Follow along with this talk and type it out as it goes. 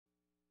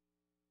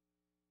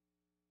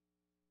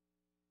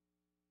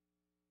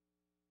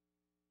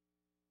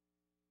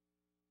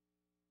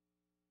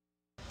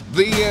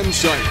The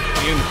Insider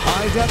in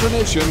high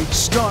definition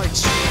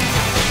starts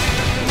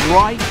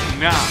right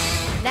now.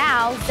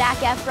 Now, Zac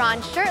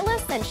Efron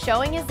shirtless and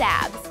showing his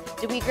abs.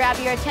 Did we grab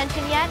your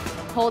attention yet?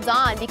 Hold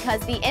on, because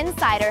The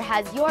Insider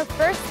has your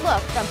first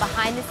look from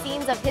behind the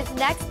scenes of his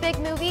next big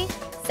movie,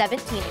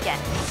 17 Again.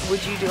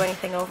 Would you do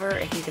anything over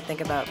if you could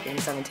think about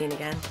being 17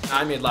 again?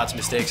 I made lots of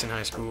mistakes in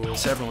high school,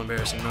 several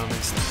embarrassing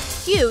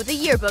moments. Cue the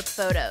yearbook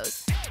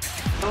photos.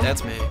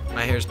 That's me.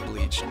 My hair's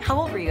bleached. How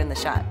old were you in the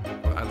shot?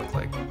 I look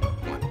like,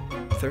 what,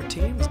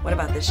 13? What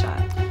about this shot?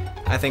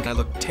 I think I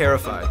look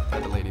terrified by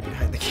the lady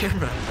behind the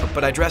camera.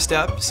 But I dressed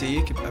up, see?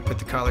 I put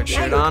the collared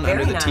shirt on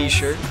under the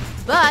t-shirt.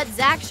 But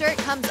Zac's shirt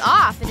comes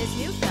off in his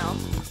new film.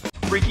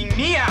 Freaking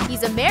me out!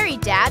 He's a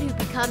married dad who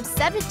becomes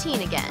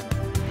 17 again.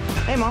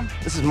 Hey, Mom.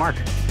 This is Mark.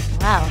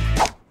 Wow.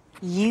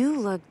 You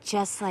look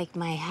just like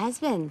my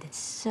husband.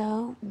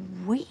 So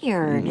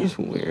weird. He's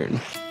weird.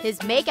 His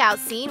makeout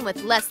scene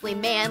with Leslie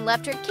Mann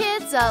left her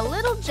kids a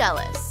little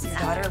jealous. His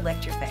daughter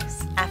licked your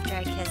face. After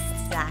I kissed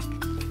Zac,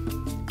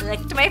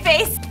 licked my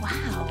face.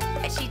 Wow.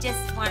 She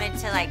just wanted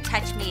to like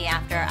touch me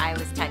after I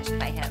was touched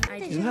by him.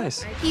 He's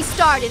nice. He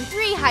starred in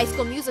 3 High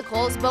School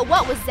Musicals, but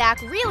what was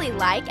Zac really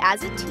like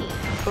as a teen?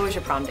 What was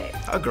your prom date?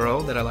 A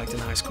girl that I liked in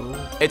high school.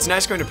 It's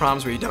nice going to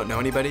proms where you don't know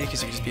anybody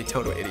because you can just be a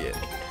total idiot.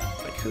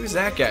 Like, who's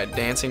that guy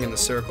dancing in the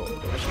circle?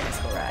 What was your high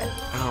school ride?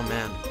 Oh,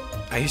 man.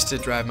 I used to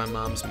drive my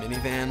mom's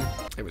minivan.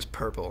 It was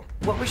purple.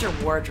 What was your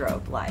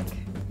wardrobe like?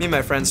 Me and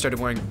my friends started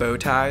wearing bow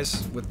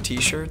ties with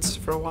t-shirts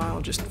for a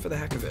while, just for the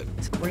heck of it.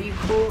 Were you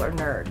cool or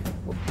nerd?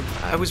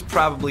 I was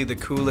probably the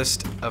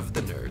coolest of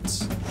the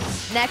nerds.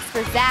 Next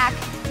for Zac,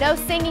 no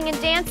singing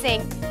and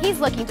dancing. He's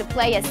looking to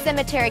play a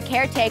cemetery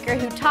caretaker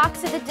who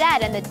talks to the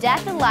dead in the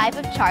death and life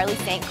of Charlie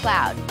St.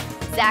 Cloud.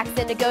 Zac's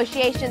in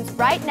negotiations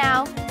right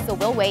now, so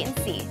we'll wait and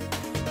see.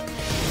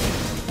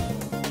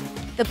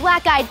 The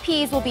Black Eyed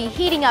Peas will be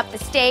heating up the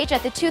stage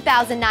at the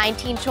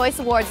 2019 Choice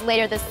Awards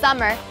later this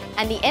summer,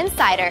 and The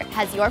Insider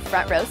has your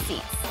front row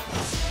seats.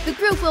 The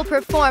group will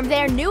perform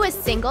their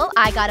newest single,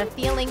 I Got a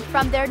Feeling,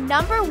 from their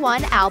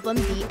 #1 album,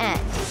 The End.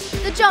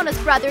 The Jonas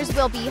Brothers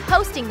will be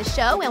hosting the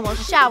show and will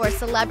shower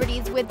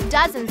celebrities with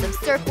dozens of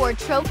surfboard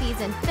trophies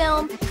in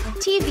film,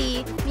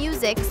 TV,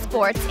 music,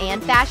 sports,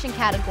 and fashion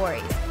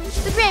categories.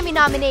 The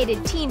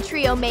Grammy-nominated teen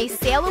trio may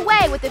sail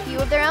away with a few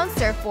of their own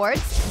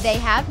surfboards. They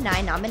have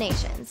 9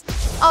 nominations.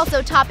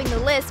 Also topping the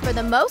list for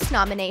the most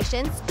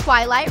nominations,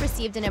 Twilight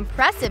received an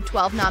impressive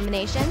 12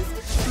 nominations.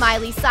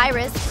 Miley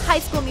Cyrus, High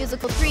School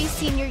Musical 3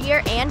 senior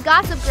year, and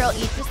Gossip Girl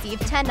each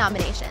received 10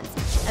 nominations.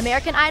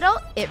 American Idol,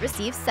 it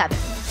received 7.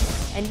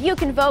 And you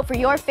can vote for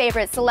your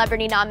favorite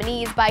celebrity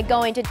nominees by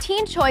going to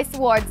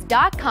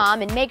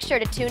teenchoiceawards.com, and make sure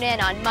to tune in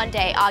on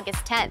Monday,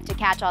 August 10th to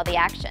catch all the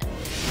action.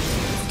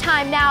 It's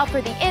time now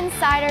for the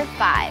Insider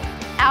 5,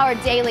 our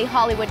daily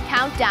Hollywood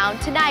countdown.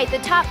 Tonight, the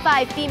top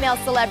 5 female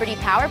celebrity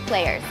power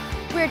players.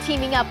 We're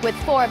teaming up with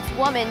Forbes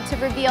Woman to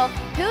reveal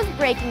who's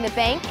breaking the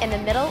bank in the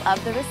middle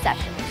of the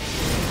recession.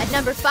 At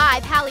number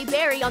 5, Halle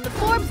Berry on the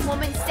Forbes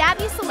Woman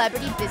Savvy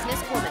Celebrity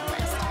Businesswoman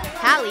list.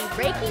 Halle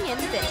raking in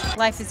the business.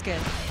 Life is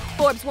good.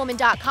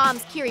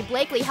 ForbesWoman.com's Kiri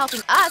Blakely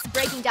helping us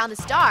breaking down the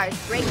stars,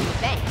 breaking the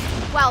bank.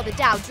 While the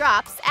Dow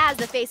drops, as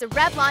the face of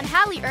Revlon,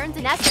 Halle earns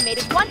an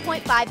estimated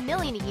 $1.5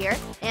 million a year,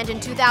 and in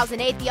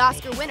 2008, the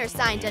Oscar winner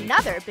signed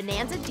another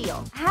bonanza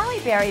deal. Halle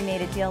Berry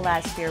made a deal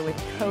last year with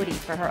Coty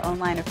for her own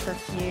line of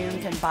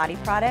perfumes and body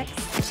products.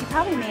 She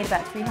probably made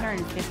about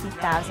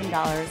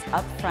 $350,000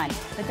 up front,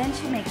 but then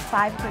she'll make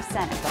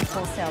 5% of the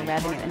wholesale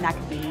revenue, and that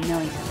could be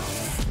millions.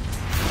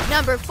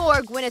 Number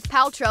 4, Gwyneth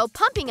Paltrow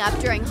pumping up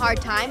during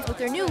hard times with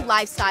her new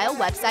lifestyle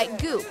website,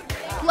 Goop.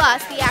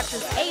 Plus, the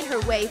actress ate her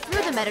way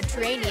through the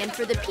Mediterranean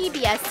for the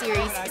PBS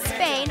series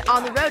Spain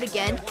on the Road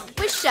Again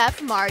with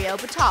chef Mario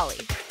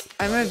Batali.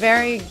 I'm a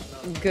very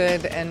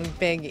good and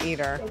big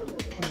eater,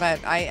 but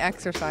I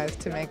exercise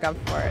to make up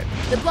for it.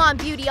 The blonde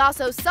beauty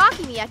also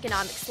socking the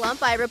economic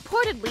slump by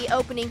reportedly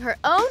opening her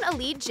own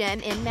elite gym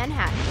in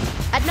Manhattan.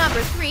 At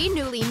number 3,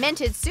 newly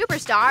minted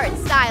superstar and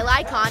style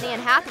icon Anne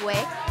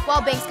Hathaway.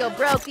 While banks go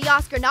broke, the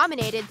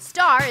Oscar-nominated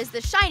star is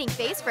the shining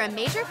face for a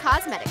major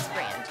cosmetics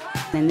brand.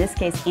 In this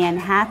case, Anne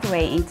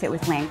Hathaway inked it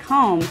with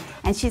Lancome,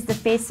 and she's the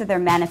face of their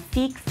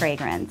Magnifique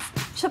fragrance.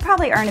 She'll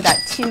probably earn about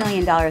 $2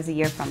 million a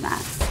year from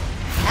that.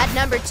 At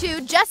number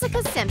 2,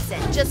 Jessica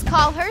Simpson. Just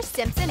call her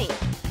Simpsony.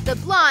 The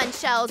blonde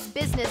shells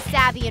business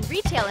savvy and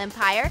retail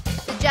empire,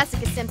 the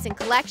Jessica Simpson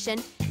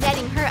collection,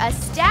 netting her a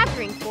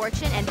staggering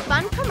fortune and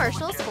fun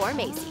commercials for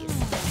Macy's.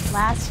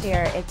 Last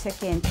year, it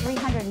took in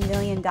 $300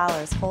 million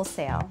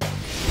wholesale.